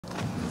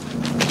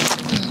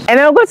And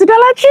then we'll go to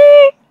Dollar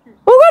Tree.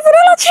 We'll go to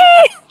Dollar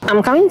Tree.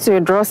 I'm coming to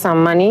withdraw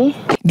some money.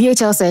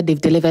 DHL said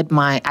they've delivered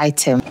my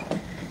item.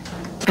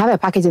 I have a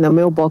package in the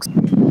mailbox.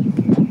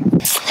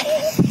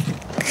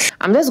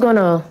 I'm just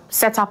gonna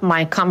set up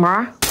my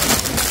camera.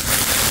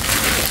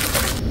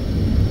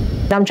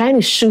 I'm trying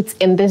to shoot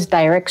in this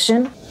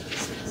direction.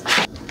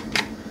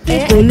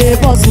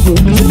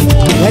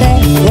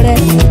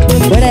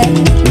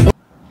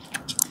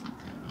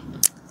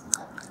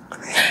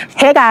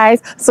 Hey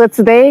guys, so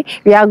today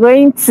we are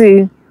going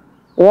to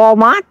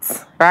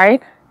Walmart,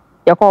 right?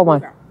 You're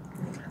Walmart.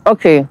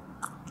 Okay.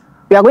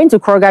 We are going to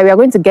Kroger. We are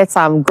going to get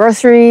some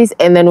groceries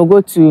and then we'll go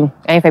to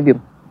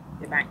February.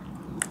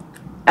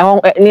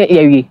 Oh,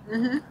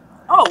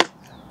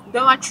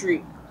 Dollar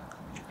Tree.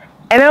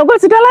 And then we'll go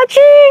to Dollar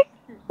Tree.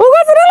 We'll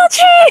go to Dollar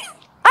Tree.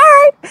 All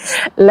right,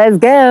 let's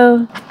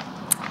go.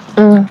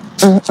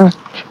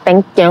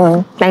 Thank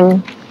you.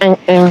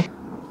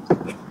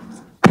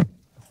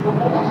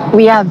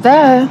 We are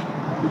there.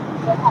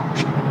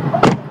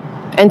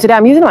 And today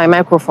I'm using my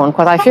microphone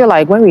because I feel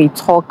like when we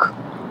talk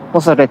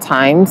most of the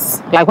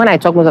times, like when I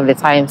talk most of the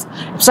times,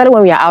 especially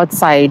when we are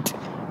outside,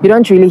 you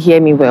don't really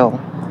hear me well.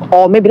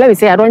 Or maybe let me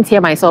say I don't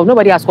hear myself.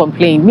 Nobody has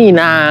complained. Me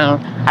now,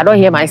 I don't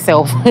hear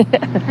myself.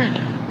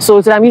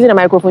 So today I'm using a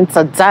microphone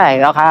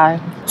today, okay?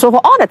 So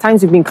for all the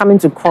times we've been coming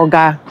to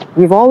Kroger,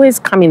 we've always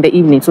come in the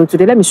evening. So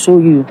today let me show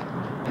you.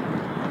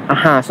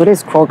 So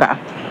this is Kroger.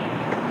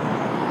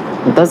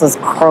 This is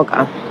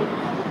Kroger.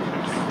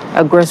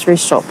 A grocery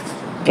shop.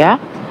 Yeah?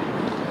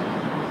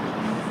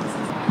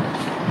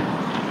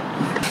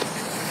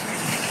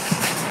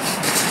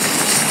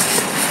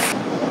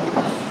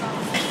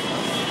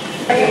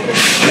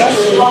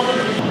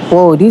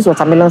 Whoa, these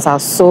watermelons are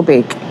so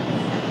big.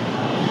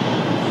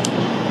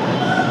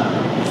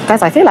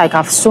 Guys, I feel like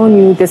I've shown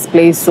you this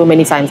place so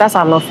many times. That's why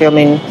I'm not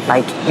filming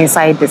like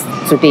inside this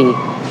today.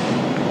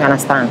 You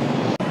understand?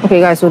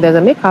 Okay guys, so there's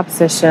a makeup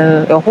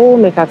session, a whole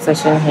makeup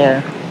session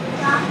here.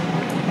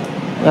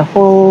 A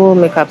whole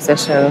makeup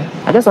session.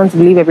 I just want to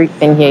believe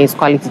everything here is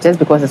quality just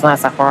because it's not a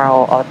Sephora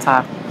or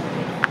Ulta.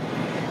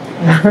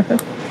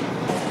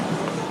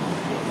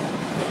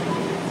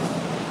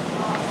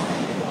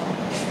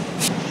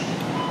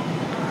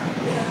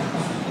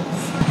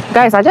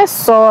 Guys, I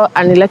just saw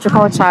an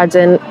electrical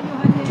charging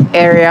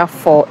area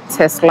for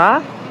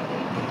Tesla.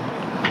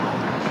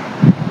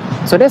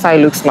 So this is how it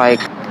looks like.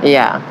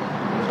 Yeah.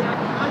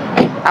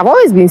 I've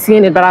always been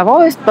seeing it, but I've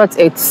always thought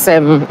it's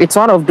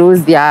one of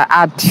those their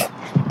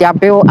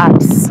bill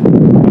ads.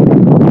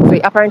 So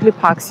it apparently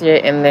parks here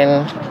and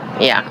then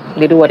yeah,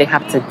 they do what they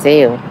have to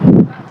do.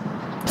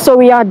 So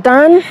we are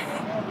done.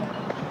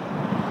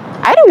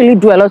 I don't really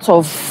do a lot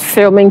of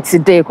filming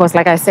today because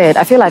like I said,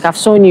 I feel like I've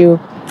shown you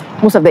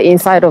most of the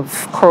inside of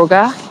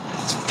Kroger.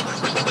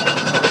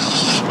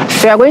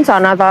 So we are going to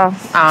another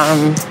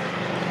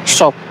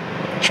shop.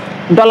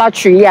 Dollar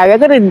Tree. Yeah, we're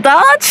going to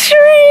Dollar Tree.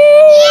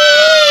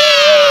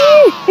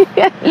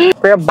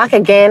 We're back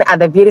again at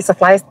the beauty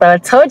supply store. I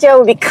told you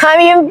we'll be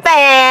coming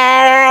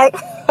back.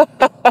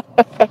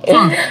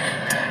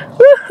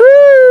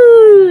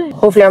 Woohoo!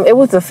 Hopefully I'm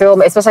able to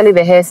film, especially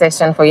the hair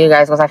session for you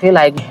guys, because I feel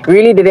like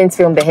really didn't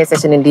film the hair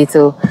session in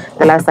detail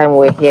the last time we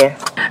were here.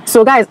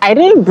 So guys, I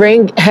didn't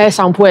bring hair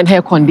shampoo and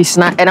hair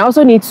conditioner, and I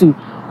also need to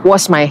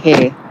wash my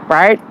hair,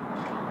 right?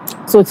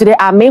 So today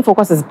our main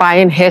focus is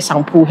buying hair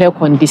shampoo, hair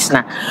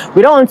conditioner.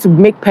 We don't want to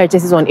make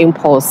purchases on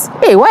impulse.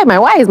 Hey,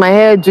 why is my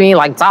hair doing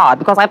like that?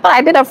 Because I thought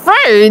I did a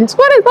French.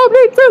 What is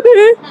happening to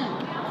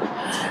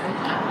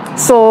me?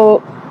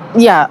 So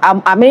yeah,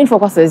 our main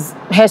focus is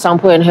hair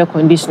shampoo and hair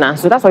conditioner.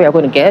 So that's what we are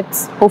going to get.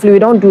 Hopefully we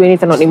don't do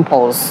anything on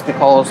impulse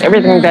because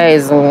everything there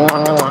is no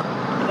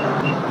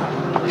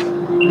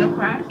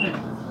problem.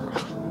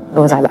 It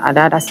was at the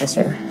other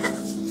session.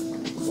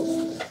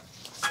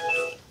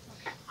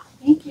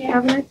 Thank you.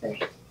 Have a nice day.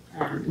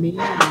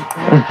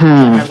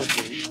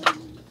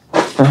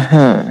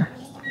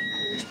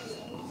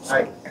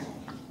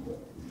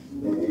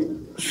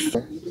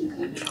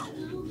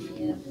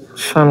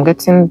 So I'm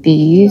getting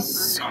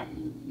these.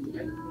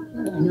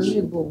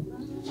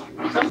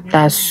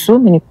 There's so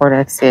many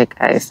products here,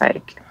 guys.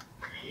 Like,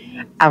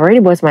 I've already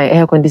bought my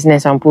hair conditioner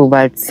shampoo,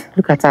 but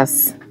look at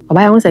us.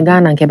 I want a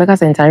Ghana and Quebec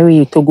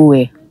Centenary Togo.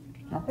 If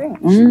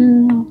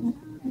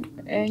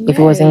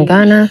it was in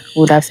Ghana,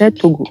 we would have said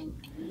Togo.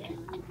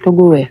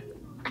 Togo. I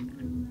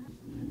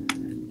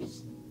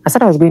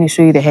said I was going to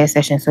show you the hair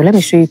session, so let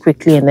me show you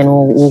quickly and then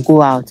we'll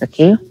go out,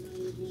 okay?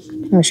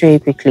 Let me show you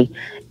quickly.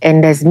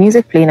 And there's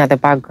music playing at the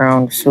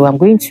background, so I'm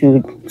going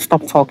to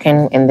stop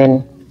talking and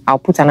then I'll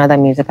put another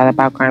music at the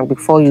background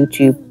before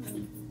YouTube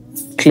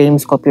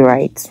claims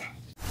copyright.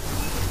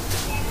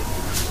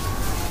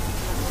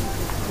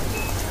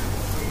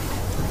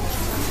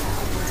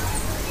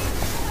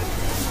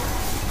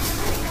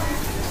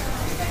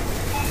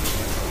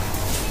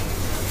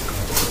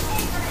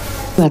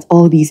 at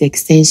all these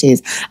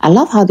extensions. I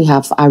love how they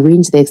have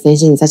arranged the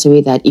extension in such a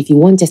way that if you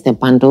want just a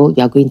bundle,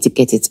 you're going to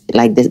get it,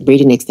 like the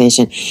braiding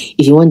extension.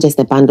 If you want just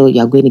a bundle,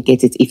 you're going to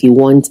get it. If you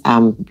want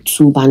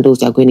 2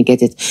 bundles, you're going to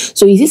get it.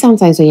 So you see,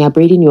 sometimes when you're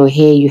braiding your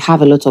hair, you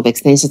have a lot of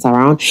extensions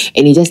around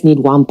and you just need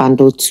 1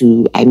 bundle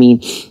to,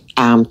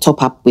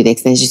 top up with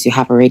extensions you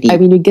have already.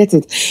 You get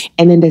it.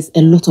 And then there's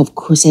a lot of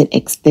crochet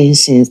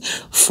extensions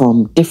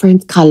from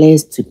different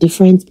colors to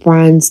different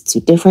brands to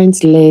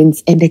different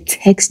lengths, and the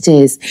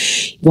textures.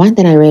 One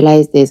thing I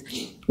realized is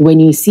when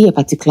you see a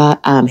particular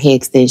hair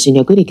extension,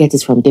 you're going to get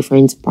it from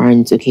different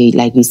brands, okay?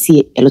 Like you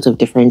see a lot of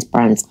different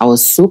brands. I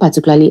was so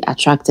particularly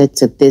attracted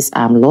to this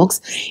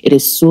locks. It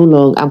is so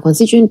long. I'm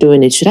considering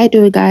doing it. Should I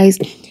do it, guys?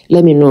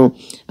 Let me know.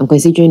 I'm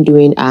considering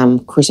doing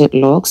crochet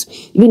locks,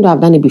 even though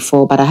I've done it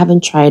before, but I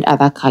haven't tried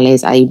other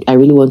colors. I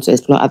really want to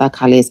explore other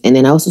colors. And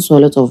then I also saw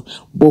a lot of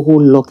boho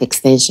lock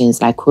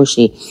extensions like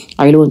crochet.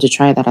 I really want to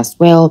try that as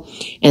well.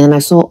 And then I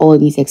saw all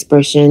these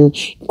expression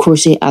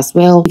crochet as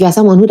well. If you're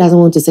someone who doesn't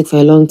want to stick for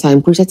a long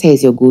time, crochet hair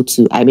is your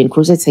go-to.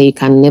 Crochet hair, you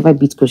can never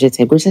beat crochet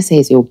hair. Crochet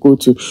hair is your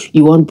go-to.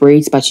 You want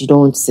braids, but you don't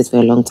want to sit for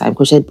a long time.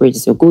 Crochet braids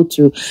is your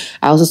go-to.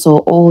 I also saw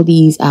all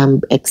these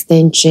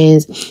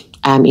extensions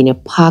in a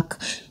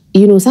pack.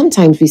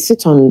 Sometimes we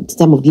sit on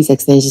some of these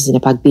extensions in the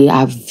pack. They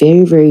are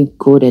very, very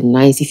good and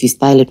nice if you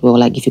style it well,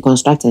 like if you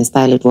construct and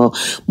style it well.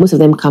 Most of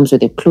them comes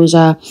with a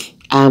closure.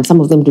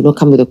 Some of them do not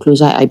come with a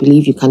closure. I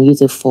believe you can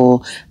use it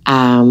for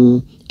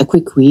a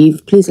quick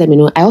weave. Please let me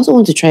know. I also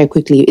want to try a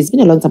quick weave. It's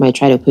been a long time I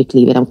tried a quick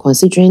weave, but I'm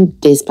considering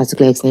this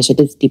particular extension,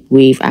 this deep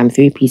weave,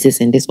 3 pieces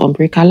in this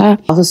ombre color.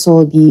 I also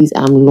saw these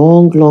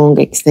long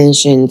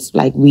extensions,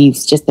 like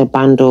weaves, just a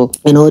bundle,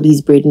 and all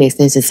these braiding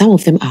extensions. Some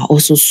of them are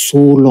also so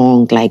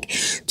long, like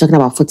talking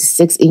about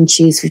 46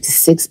 inches,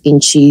 56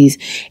 inches.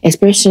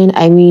 Expression,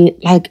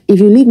 like if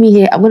you leave me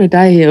here, I'm gonna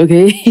die here,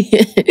 okay?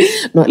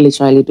 Not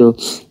literally though.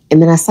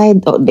 And then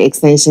aside the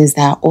extensions,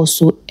 there are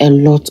also a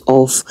lot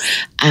of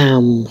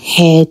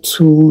hair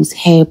tools,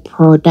 hair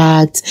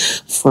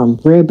products, from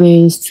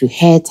ribbons to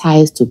hair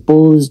ties to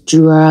bows,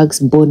 durags,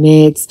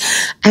 bonnets.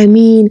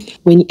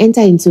 When you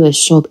enter into a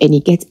shop and you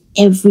get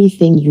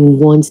everything you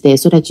want there,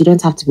 so that you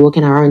don't have to be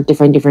walking around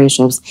different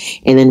shops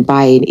and then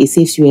buying. It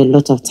saves you a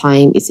lot of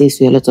time. It saves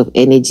you a lot of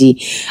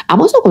energy. I'm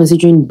also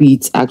considering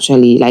beads,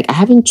 actually. Like, I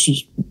haven't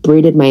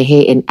braided my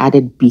hair and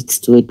added beads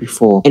to it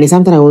before, and it's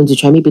something I want to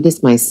try. Maybe this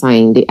is my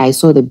sign. I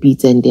saw the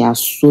beads and they are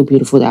so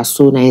beautiful. They are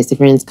so nice,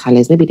 different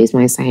colors. Maybe this is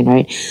my sign,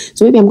 right?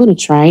 So maybe I'm going to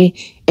try.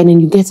 And then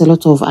you get a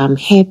lot of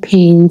hair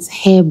pins,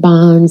 hair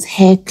bands,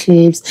 hair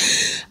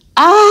clips.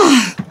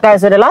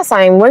 Guys, so the last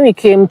time when we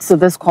came to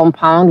this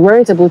compound, we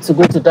weren't able to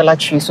go to Dollar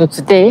Tree. So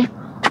today,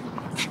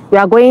 we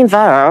are going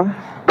there,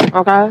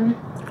 okay?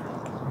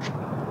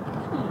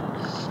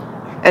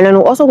 And then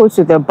we'll also go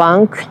to the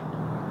Bank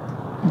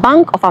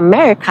of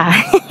America.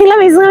 Let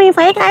me zoom in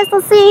for you guys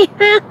to see.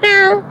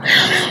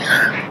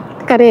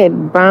 Look at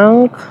it,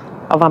 Bank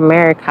of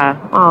America.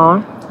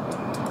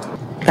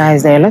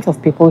 Guys, there are a lot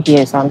of people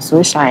here, so I'm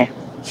so shy.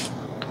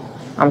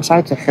 I'm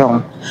shy to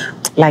film.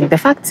 Like, the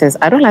fact is,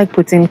 I don't like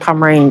putting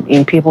camera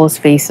in people's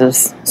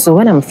faces. So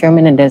when I'm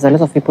filming and there's a lot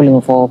of people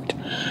involved,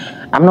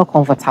 I'm not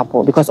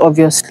comfortable, because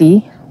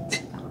obviously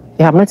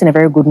if I'm not in a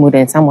very good mood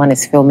and someone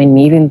is filming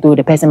me, even though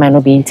the person might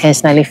not be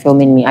intentionally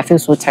filming me, I feel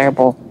so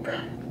terrible.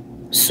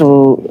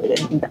 So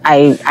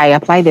I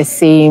apply the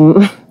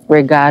same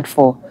regard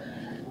for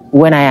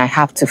when I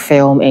have to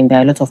film and there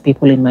are a lot of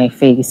people in my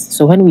face.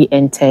 So when we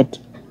entered,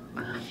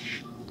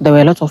 there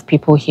were a lot of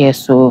people here.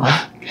 So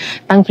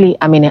thankfully,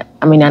 I'm in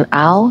an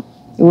aisle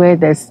where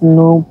there's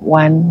no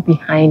one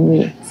behind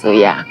me. So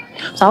yeah,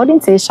 so I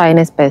wouldn't say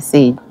shyness per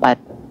se, but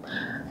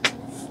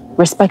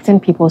respecting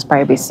people's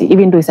privacy,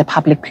 even though it's a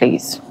public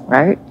place,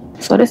 right?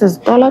 So this is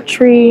Dollar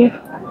Tree.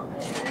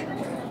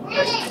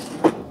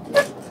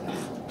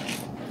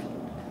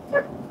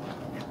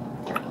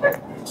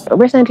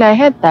 Recently, I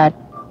heard that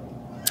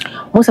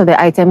most of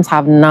the items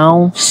have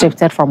now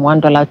shifted from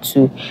 $1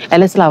 to a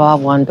little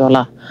above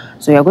 $1.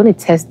 So you're going to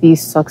test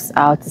these socks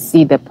out to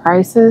see the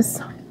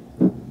prices.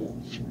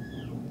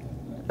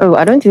 Oh,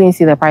 I don't even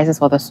see the prices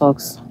for the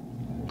socks.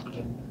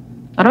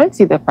 I don't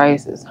see the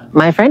prices.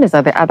 My friend is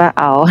at the other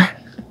aisle.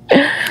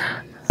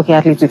 Okay,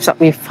 at least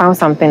we found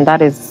something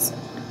that is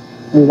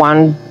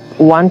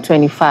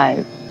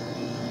 $125.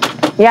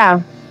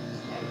 Yeah.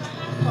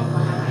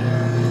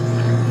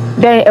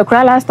 Then a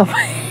cry last of.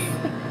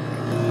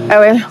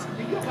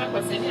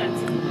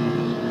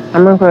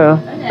 I'm not sure.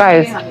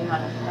 Guys,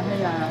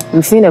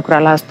 we've seen a cry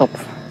last stop.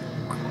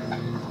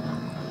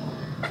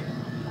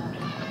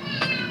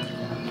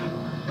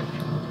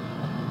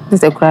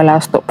 This is a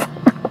Krala stop.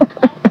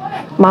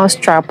 Mouse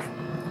trap.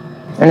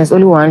 And it's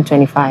only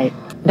 $125.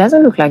 It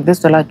doesn't look like this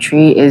Dollar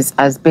Tree is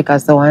as big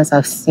as the ones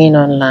I've seen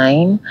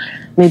online.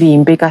 Maybe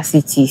in bigger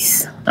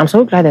cities. I'm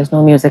so glad there's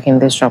no music in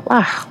this shop.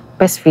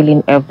 Best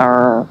feeling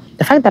ever.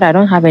 The fact that I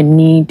don't have a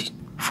need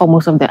for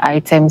most of the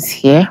items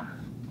here.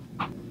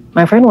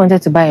 My friend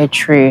wanted to buy a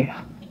tray.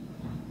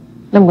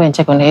 Let me go and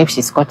check on her if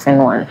she's gotten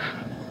one.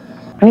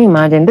 Can you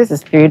imagine? This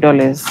is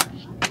 $3.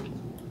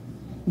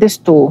 This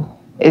too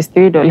is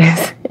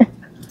 $3.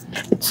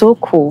 It's so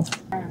cool.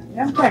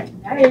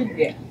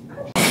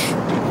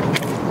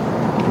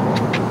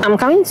 I'm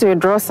coming to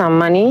withdraw some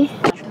money.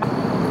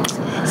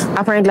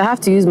 Apparently, I have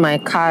to use my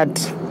card.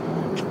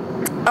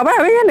 Oh, what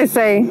are you gonna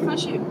say?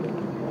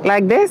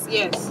 Like this?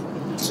 Yes.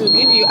 To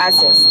give you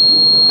access.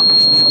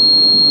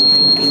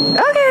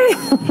 Okay.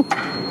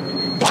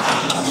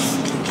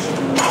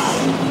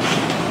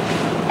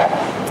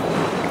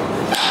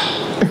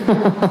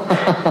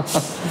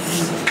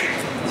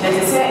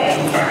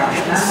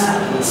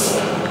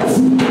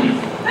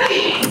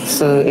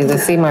 So it's the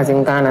same as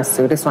in Ghana.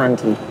 So this one,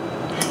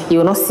 you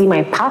will not see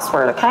my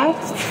password, okay?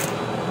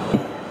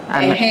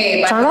 And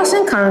hey,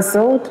 transaction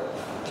cancelled.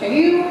 Can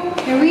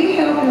we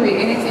help you with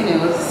anything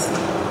else?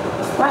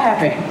 What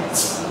happened?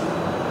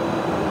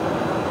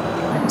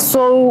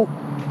 So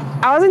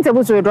I wasn't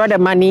able to withdraw the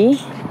money.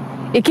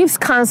 It keeps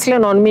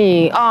cancelling on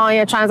me. Oh,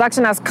 your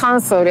transaction has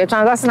cancelled. Your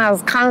transaction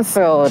has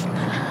cancelled.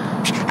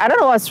 I don't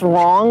know what's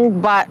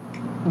wrong, but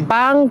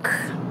Bank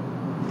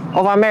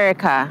of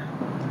America,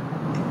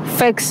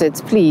 fix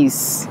it,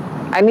 please.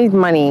 I need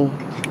money,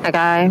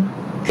 okay?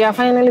 We are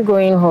finally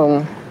going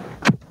home.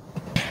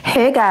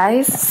 Hey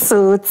guys,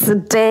 so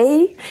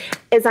today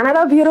is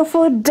another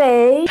beautiful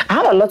day. I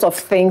have a lot of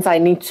things I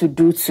need to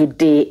do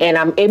today and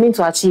I'm aiming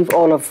to achieve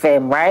all of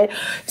them, right?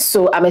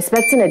 So I'm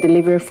expecting a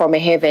delivery from a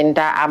hair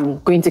vendor. I'm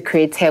going to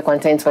create hair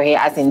content for her,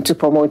 as in to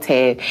promote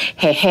her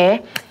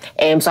hair.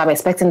 So I'm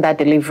expecting that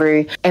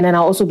delivery. And then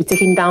I'll also be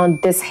taking down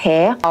this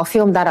hair. I'll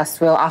film that as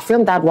well. I'll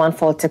film that one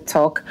for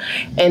TikTok.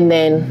 And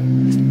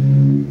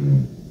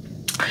then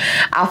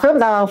I'll film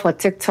that one for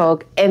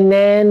TikTok. And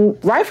then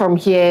right from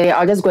here,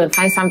 I'll just go and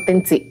find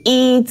something to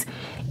eat.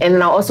 And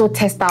then I'll also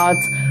test out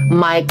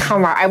my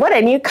camera. I bought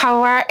a new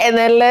camera and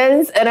a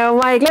lens. And I'm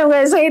like, let me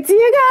go show it to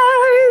you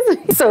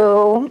guys.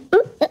 So,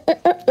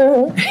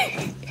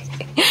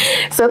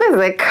 so this is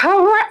the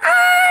camera.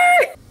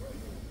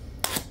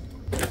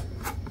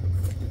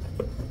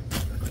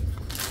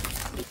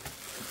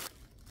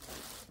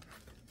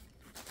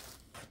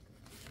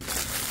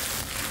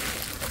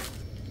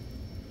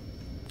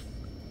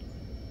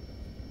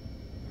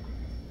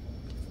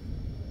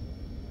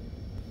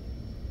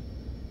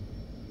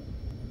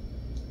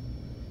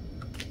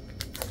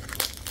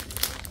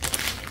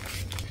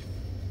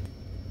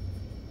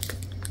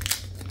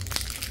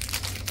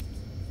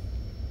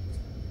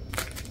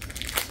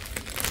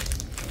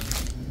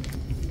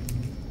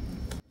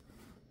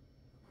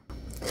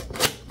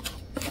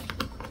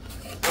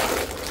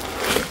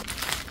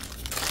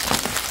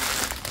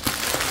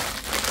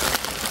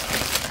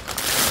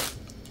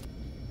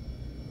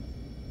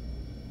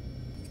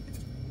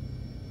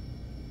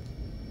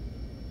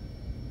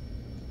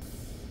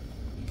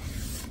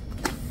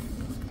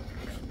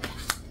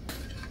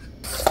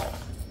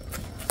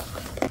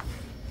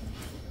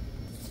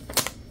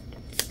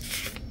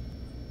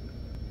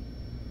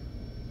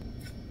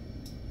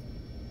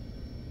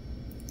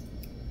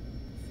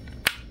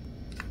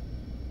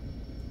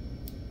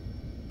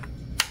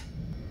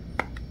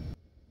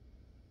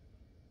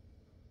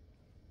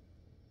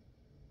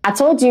 I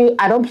told you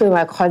I don't play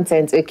my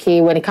content,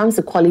 okay? When it comes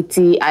to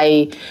quality,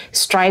 I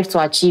strive to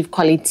achieve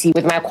quality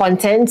with my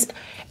content.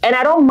 And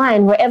I don't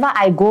mind wherever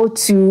I go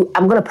to,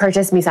 I'm going to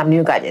purchase me some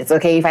new gadgets,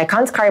 okay? If I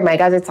can't carry my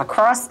gadgets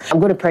across, I'm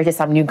going to purchase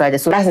some new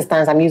gadgets. So that's the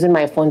stance. I'm using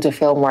my phone to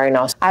film right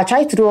now. So I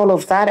try to do all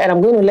of that and I'm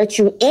going to let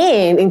you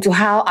into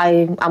how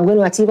I'm going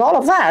to achieve all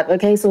of that,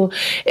 okay? So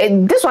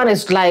this one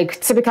is like,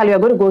 typically we're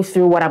going to go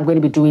through what I'm going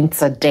to be doing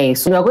today.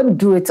 So we're going to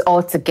do it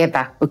all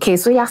together, okay?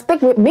 So yeah,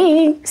 stick with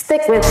me.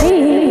 Stick with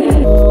me.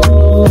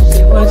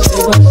 Say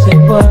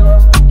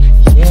what,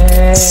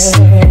 yeah.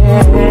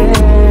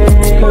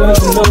 Girl,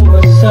 you know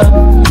what's up.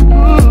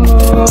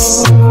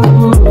 Say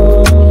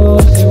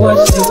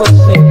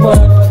what,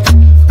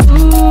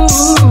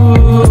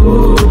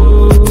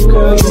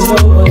 girl, you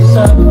know what's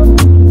up.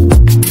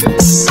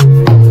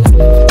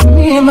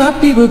 Me and my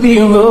people be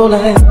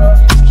rolling,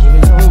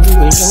 keeping on you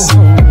and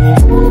your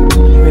homie.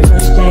 Every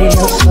first day of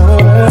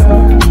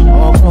summer,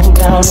 all rolled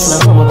down on the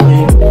Hummer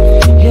thing.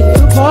 Hit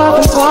the bar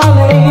and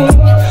calling.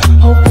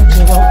 Hope that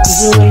you won't be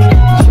away.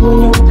 You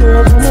and your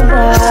girls on the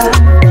ride.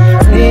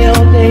 Play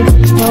all day, up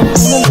on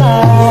the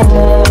line.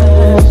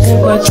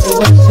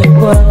 Say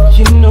what,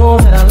 you know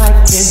that I like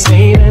it,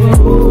 baby.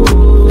 Ooh,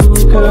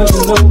 girl,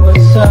 you know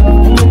what's up,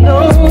 and you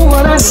know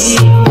what I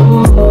need.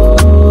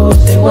 Ooh,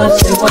 say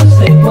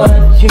what,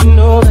 you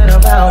know that I'm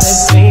about it,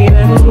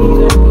 baby.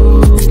 Ooh,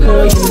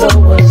 girl, you know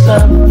what's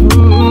up.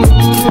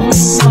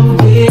 I'm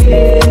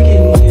digging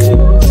you,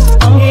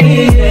 I'm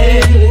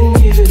feeling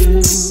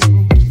you.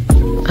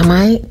 Am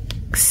I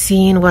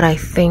seeing what I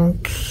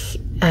think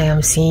I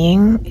am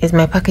seeing? Is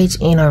my package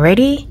in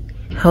already?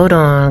 Hold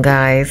on,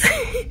 guys.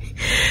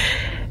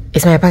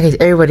 It's my package.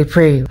 Everybody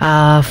pray.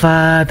 Our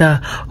Father,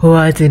 who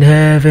art in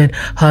heaven,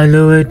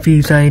 hallowed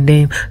be thy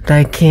name.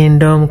 Thy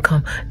kingdom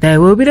come. Thy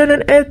will be done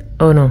on earth.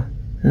 Oh no.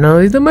 No,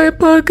 it's not my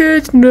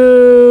package.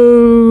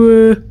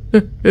 No.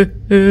 Is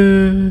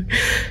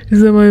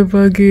that my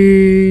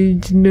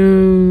package? No,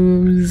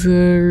 I'm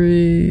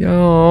sorry.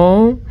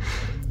 Oh,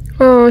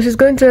 she's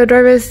going to the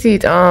driver's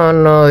seat. Oh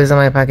no, it's not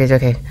my package.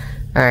 Okay,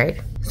 all right.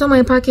 It's not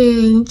my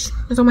package.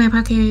 It's not my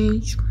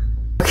package.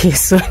 Okay,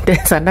 so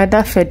there's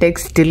another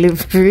FedEx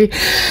delivery,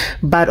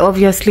 but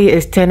obviously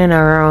it's turning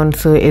around,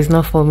 so it's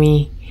not for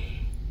me.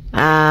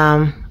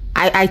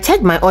 I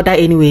checked my order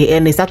anyway,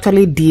 and it's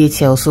actually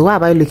DHL. So why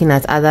am I looking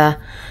at other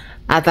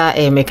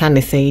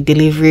mechanics, say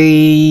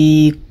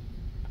delivery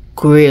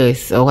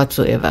couriers or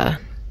whatsoever?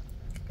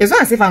 It's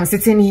not as if I'm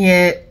sitting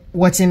here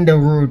watching the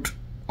road,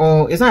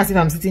 or it's not as if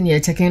I'm sitting here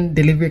checking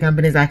delivery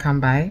companies I can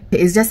buy.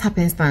 It's just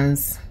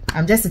happenstance.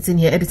 I'm just sitting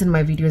here editing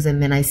my videos,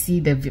 and then I see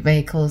the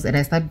vehicles and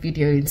I start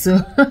videoing. So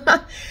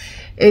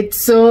it's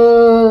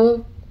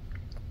so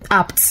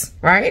apt,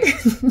 right?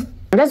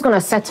 I'm just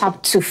gonna set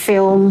up to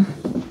film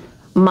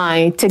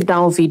my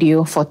takedown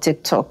video for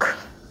TikTok.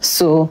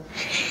 So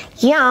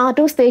yeah,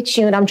 do stay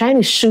tuned. I'm trying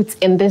to shoot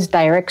in this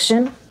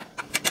direction.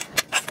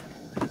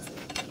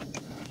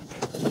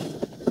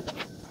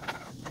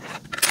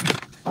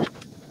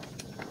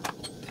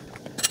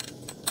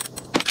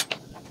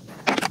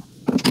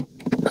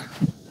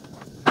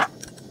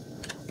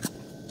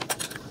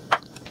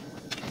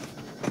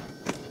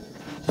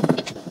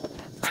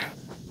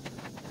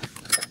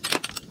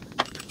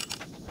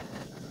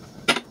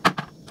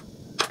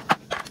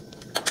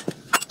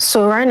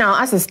 So right now,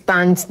 as it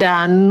stands, there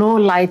are no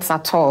lights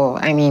at all.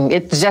 I mean,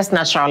 it's just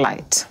natural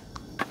light.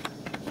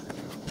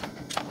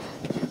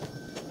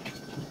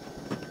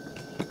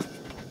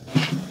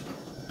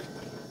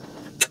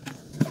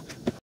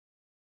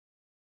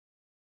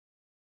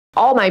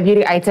 All my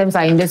beauty items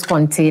are in this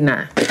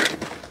container.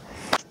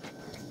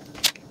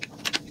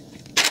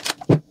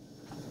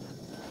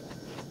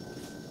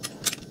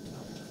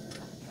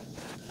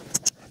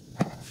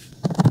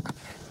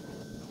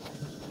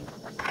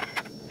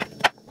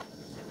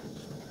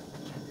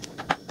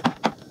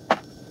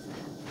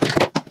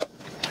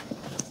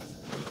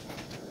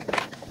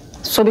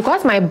 So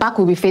because my back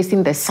will be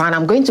facing the sun,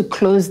 I'm going to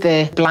close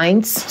the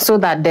blinds so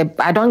that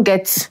I don't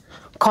get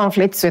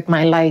conflicts with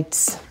my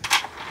lights.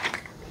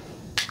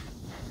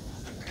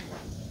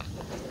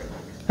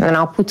 And then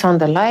I'll put on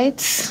the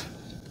lights.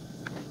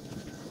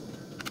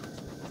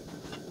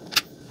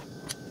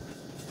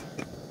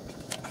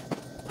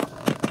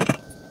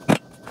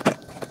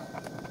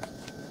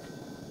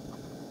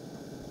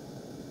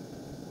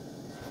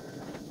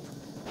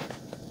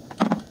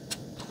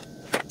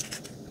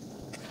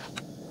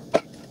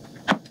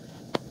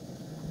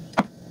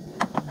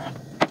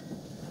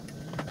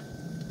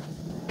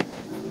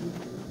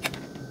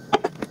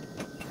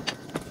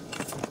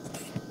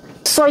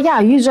 So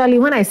yeah, usually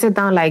when I sit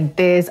down like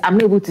this,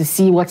 I'm able to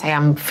see what I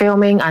am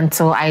filming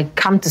until I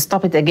come to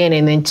stop it again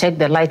and then check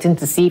the lighting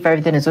to see if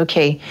everything is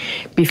okay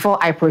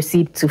before I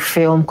proceed to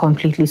film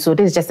completely. So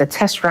this is just a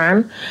test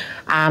run.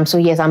 So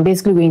yes, I'm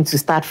basically going to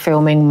start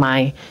filming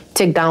my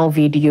takedown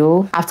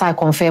video after I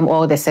confirm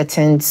all the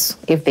settings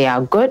if they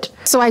are good.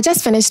 So I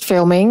just finished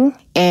filming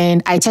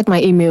and I checked my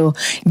email.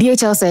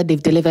 DHL said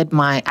they've delivered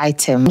my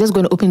item. I'm just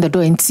going to open the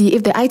door and see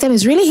if the item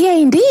is really here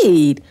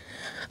indeed.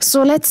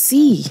 So let's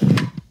see.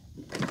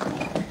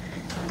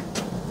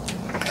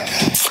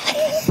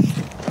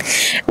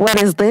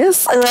 What is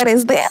this? What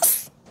is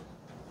this?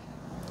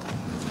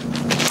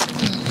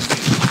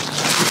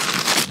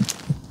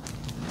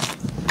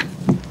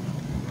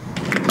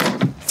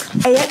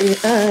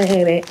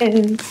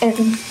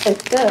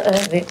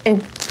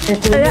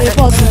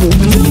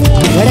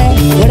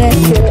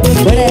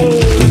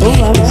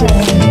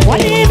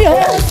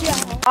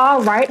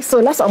 All right, so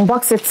let's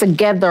unbox it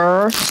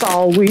together,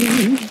 shall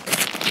we?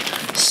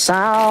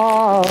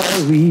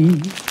 Sorry.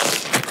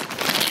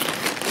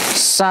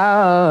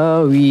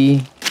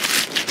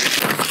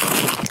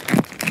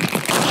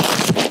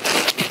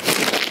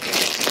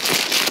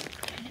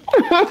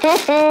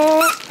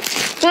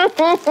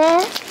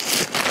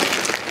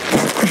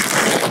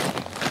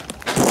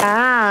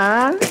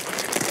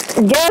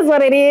 Guess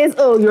what it is?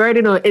 Oh, you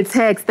already know. It's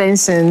hair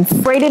extensions.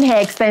 Braiding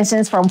hair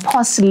extensions from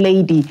Posh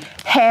Lady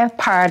Hair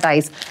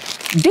Paradise.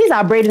 These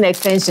are braiding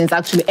extensions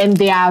actually, and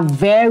they are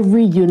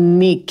very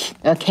unique,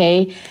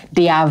 okay?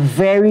 They are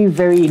very,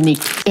 very unique.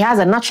 It has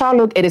a natural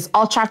look. It is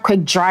ultra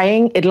quick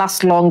drying. It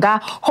lasts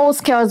longer,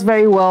 holds curls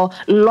very well,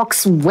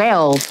 locks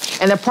well.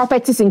 And the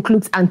properties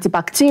include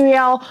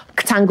antibacterial,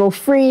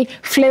 tangle-free,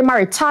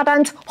 flamer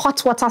retardant,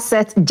 hot water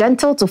set,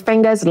 gentle to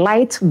fingers,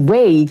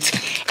 lightweight.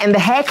 And the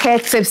hair care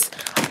tips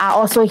are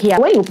also here.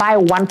 When you buy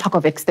one pack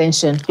of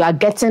extension, you are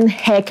getting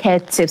hair care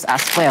tips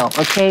as well,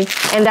 okay?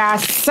 And there are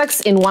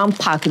 6 in one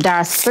pack. There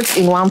are 6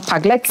 in one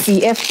pack. Let's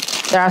see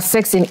if there are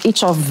 6 in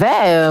each of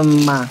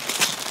them.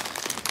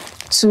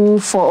 2,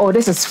 4. Oh,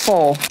 this is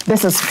 4.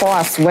 This is 4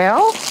 as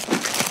well.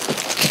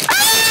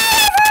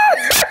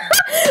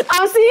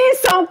 I'm seeing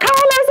some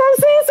colors. I'm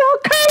seeing some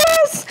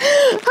colors.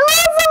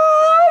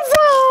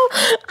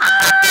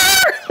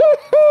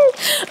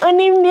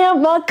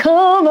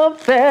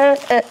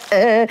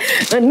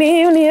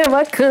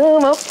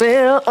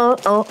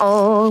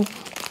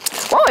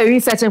 What were we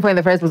searching for in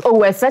the first place? Oh,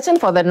 we're searching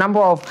for the number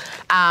of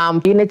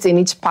units in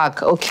each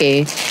pack.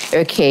 Okay. So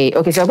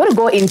I'm going to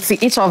go into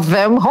each of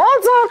them.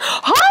 Hold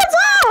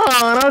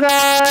on.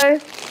 Okay.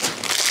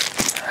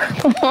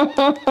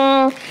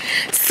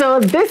 So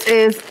this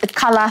is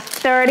color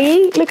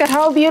 30. Look at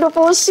how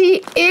beautiful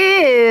she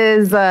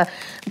is.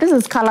 This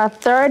is color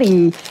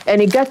 30,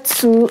 and you get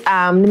 2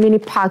 mini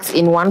packs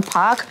in one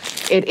pack.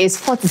 It is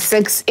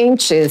 46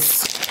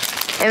 inches.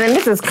 And then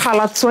this is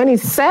color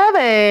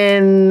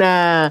 27,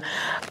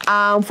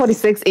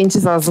 46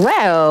 inches as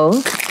well.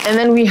 And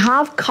then we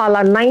have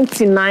color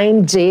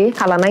 99J.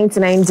 Color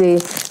 99J.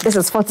 This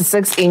is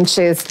 46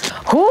 inches.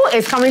 Who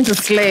is coming to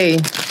slay?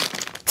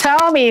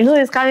 Tell me, who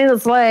is coming to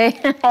slay?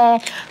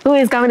 Who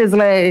is coming to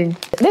slay?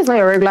 This is not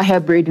your regular hair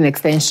braiding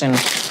extension.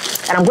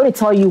 And I'm going to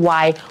tell you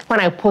why when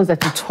I post the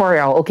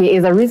tutorial, okay?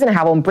 Is the reason I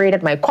have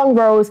unbraided my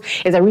cornrows.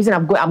 Is the reason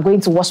I'm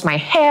going to wash my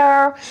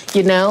hair,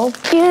 you know?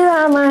 You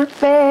are my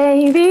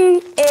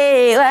baby,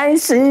 hey, my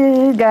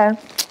sugar,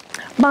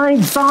 my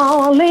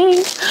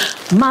darling,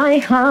 my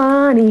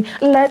honey.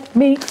 Let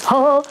me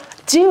hold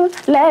you,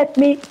 let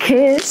me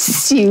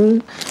kiss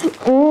you.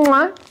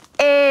 Mwah,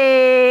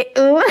 hey,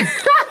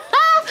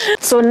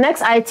 So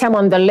next item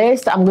on the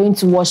list, I'm going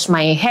to wash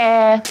my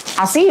hair.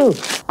 I'll see you.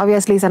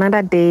 Obviously, it's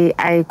another day.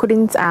 I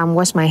couldn't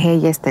wash my hair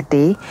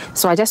yesterday,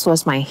 so I just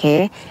washed my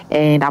hair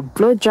and I've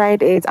blow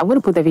dried it. I'm going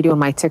to put the video on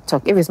my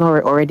TikTok if it's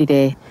not already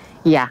there.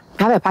 Yeah,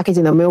 I have a package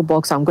in the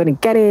mailbox, so I'm going to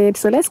get it.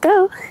 So let's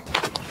go.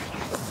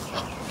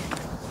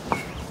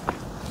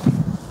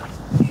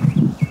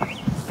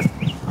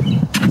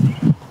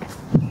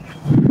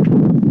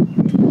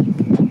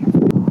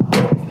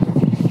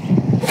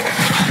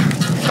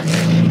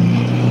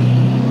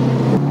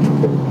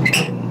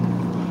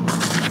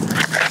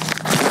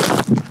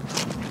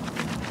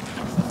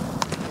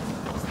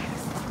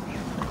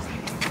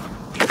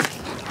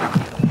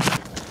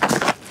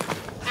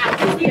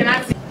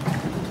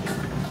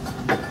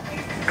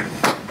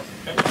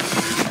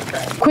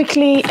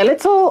 Quickly, a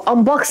little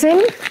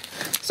unboxing.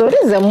 So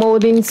this is a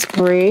molding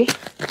spray.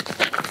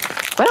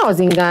 When I was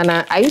in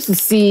Ghana, I used to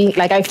see,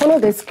 like, I follow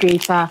this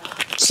creator.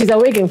 She's a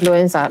wig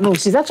influencer. No,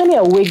 she's actually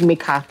a wig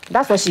maker.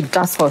 That's what she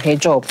does for her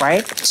job,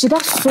 right? She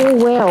does so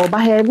well,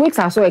 but her wigs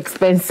are so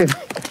expensive.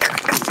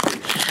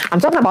 I'm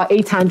talking about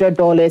 $800,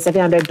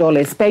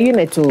 $700 per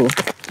unit too,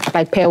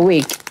 like per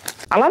wig.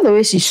 I love the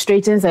way she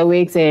straightens her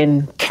wigs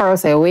and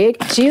curls her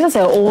wig. She uses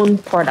her own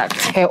product,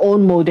 her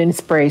own molding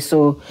spray.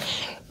 So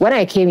when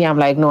I came here, I'm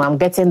like, no, I'm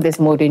getting this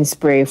molding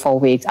spray for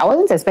wigs. I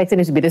wasn't expecting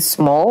it to be this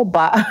small,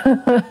 but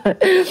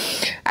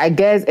I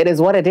guess it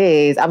is what it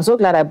is. I'm so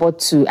glad I bought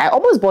 2. I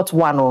almost bought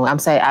 1. Oh,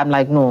 I'm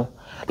like, no,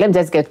 let me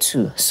just get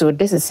 2. So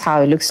this is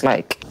how it looks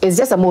like. It's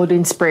just a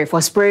molding spray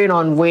for spraying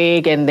on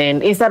wig, and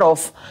then instead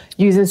of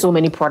using so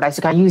many products,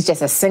 you can use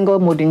just a single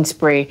molding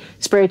spray,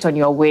 spray it on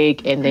your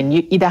wig, and then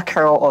you either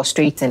curl or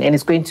straighten, and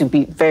it's going to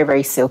be very,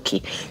 very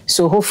silky.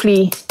 So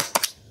hopefully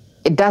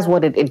it does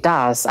what it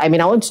does. I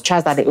mean, I want to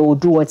trust that it will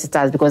do what it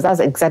does, because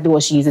that's exactly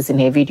what she uses in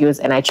her videos,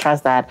 and I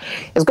trust that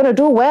it's going to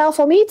do well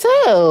for me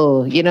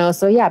too, you know.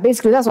 So yeah,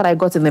 basically that's what I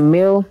got in the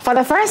mail for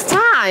the first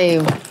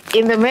time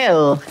in the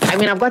mail. I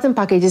mean, I've gotten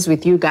packages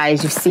with you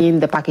guys. You've seen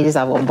the packages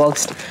I've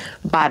unboxed,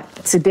 but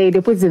today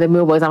they put it in the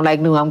mailbox. I'm like,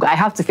 no, I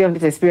have to film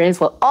this experience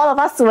for all of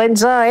us to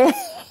enjoy.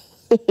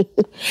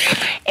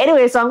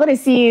 Anyway, so I'm going to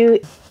see you